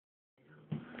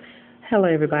Hello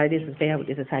everybody, this is Val.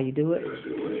 This is how you do it.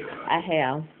 I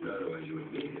have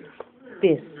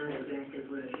this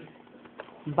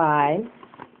by,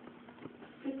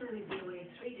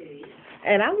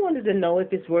 and I wanted to know if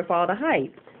it's worth all the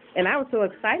hype. And I was so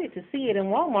excited to see it in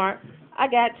Walmart. I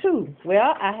got two.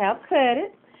 Well, I have cut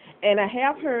it, and I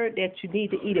have heard that you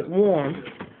need to eat it warm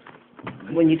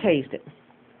when you taste it.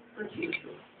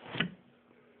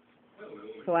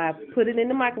 So I put it in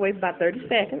the microwave about 30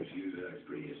 seconds,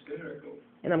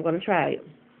 and I'm going to try it.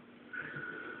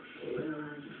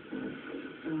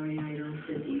 Sorry, I don't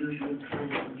fit the usual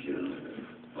time, Joe.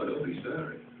 Oh, don't be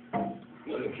sorry.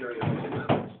 One of Carrie Holmes'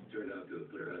 mountains turned out to have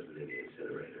put her husband in the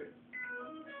incinerator.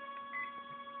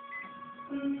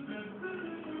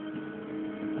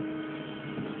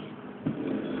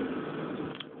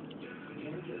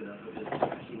 Can't get enough of this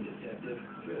crashing detective.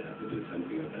 We'll have to do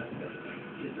something about that.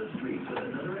 Hit the streets with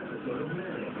another episode of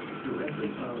Manic, directly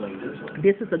following this one.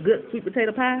 This is a good sweet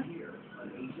potato pie. Here on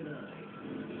H&I.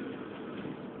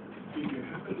 It can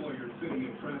happen while you're sitting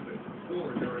in traffic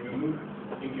or during a movie.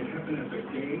 It can happen at the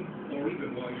game or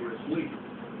even while you're asleep.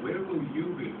 Where will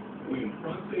you be when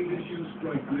prostate issues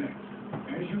strike next?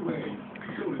 As you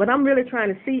age, But I'm really trying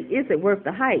to see, is it worth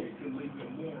the hype? it can lead to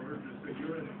more urges to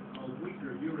urinate, a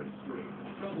weaker urine stream,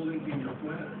 trouble emptying your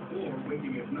bladder, or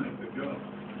waking at night to go.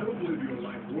 Don't live your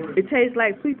life worried. It tastes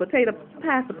like sweet potato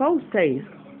pie supposed to taste.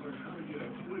 Learn how to get a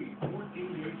free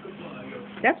 14-day supply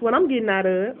of That's what I'm getting out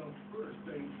of it.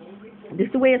 This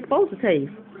is the way it's supposed to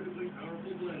taste.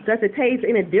 Does it taste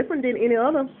any different than any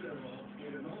other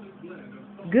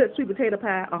good sweet potato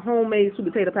pie, a homemade sweet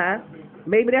potato pie?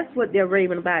 Maybe that's what they're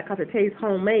raving about, because it tastes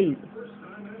homemade.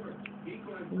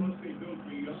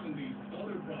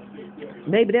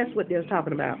 Maybe that's what they're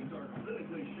talking about.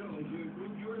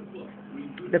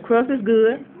 The crust is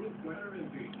good,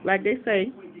 like they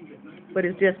say, but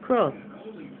it's just crust.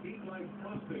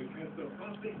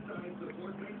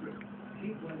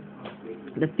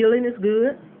 The filling is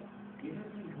good.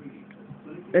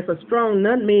 There's a strong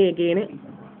nutmeg in it.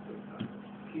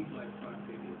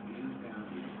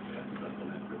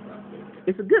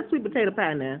 It's a good sweet potato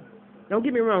pie now. Don't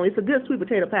get me wrong, it's a good sweet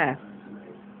potato pie.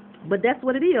 But that's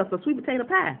what it is, a sweet potato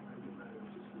pie.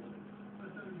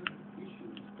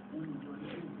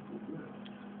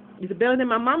 Is it better than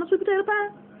my mama's sweet potato pie?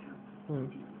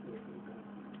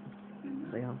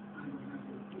 Well,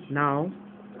 no.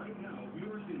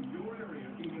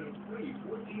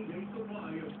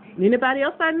 Anybody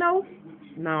else I know?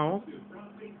 No.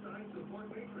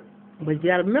 But you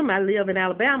gotta remember, I live in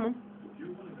Alabama,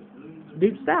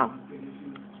 deep south.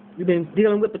 You've been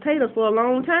dealing with potatoes for a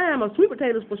long time, or sweet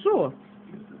potatoes for sure.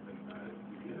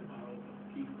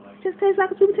 Just tastes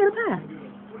like a sweet potato pie.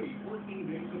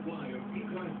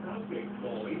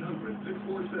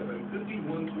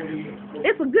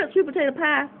 It's a good sweet potato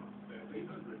pie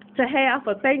to have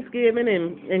for Thanksgiving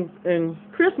and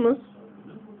Christmas.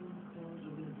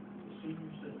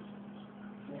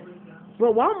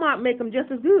 Well, Walmart make them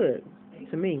just as good,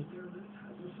 to me.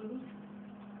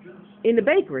 In the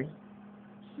bakery.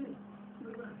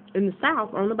 In the South,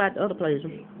 I don't know about the other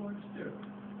places.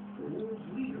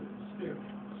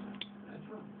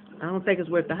 I don't think it's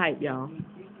worth the hype, y'all.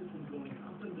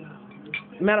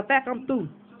 Matter of fact, I'm through.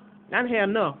 I done had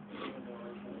enough.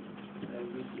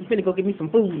 I'm finna go get me some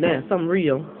food now, something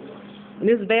real. And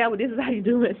this is Val, this is how you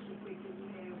do it.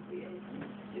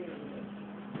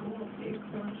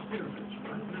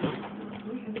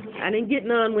 I didn't get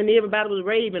none when everybody was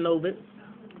raving over it.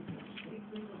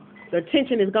 The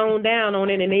attention is gone down on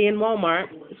it, and they in Walmart,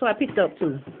 so I picked up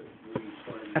two.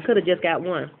 I could have just got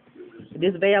one.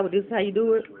 This Val, this is how you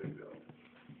do it.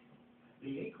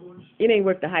 It ain't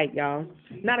worth the hype, y'all.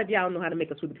 Not if y'all know how to make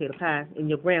a sweet potato pie, and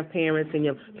your grandparents and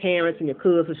your parents and your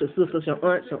cousins, your sisters, your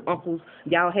aunts, your uncles,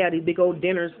 y'all have these big old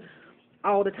dinners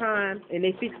all the time, and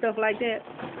they fix stuff like that,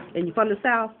 and you're from the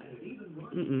South,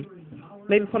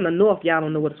 Maybe from the North, y'all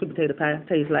don't know what a sweet potato pie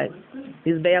tastes like.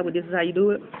 This is Val, this is how you do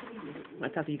it. I'll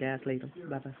talk to you guys later.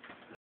 Bye-bye.